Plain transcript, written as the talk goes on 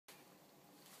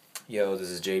Yo, this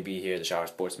is JB here, the Shower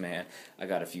Sports Man. I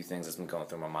got a few things that's been going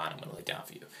through my mind I'm going to lay down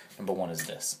for you. Number one is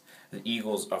this. The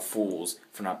Eagles are fools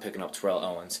for not picking up Terrell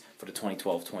Owens for the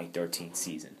 2012-2013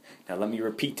 season. Now let me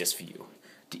repeat this for you.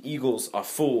 The Eagles are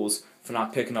fools for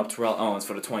not picking up Terrell Owens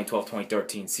for the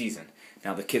 2012-2013 season.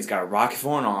 Now the kid's got a rocket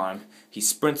for an arm. He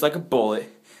sprints like a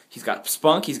bullet. He's got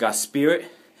spunk. He's got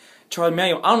spirit. Charlie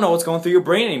Manuel, I don't know what's going through your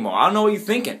brain anymore. I don't know what you're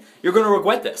thinking. You're going to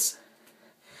regret this.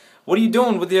 What are you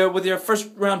doing with your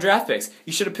first round draft picks?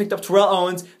 You should have picked up Terrell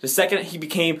Owens the second he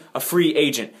became a free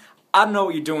agent. I don't know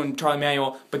what you're doing, Charlie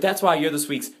Manuel, but that's why you're this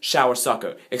week's shower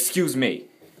sucker. Excuse me.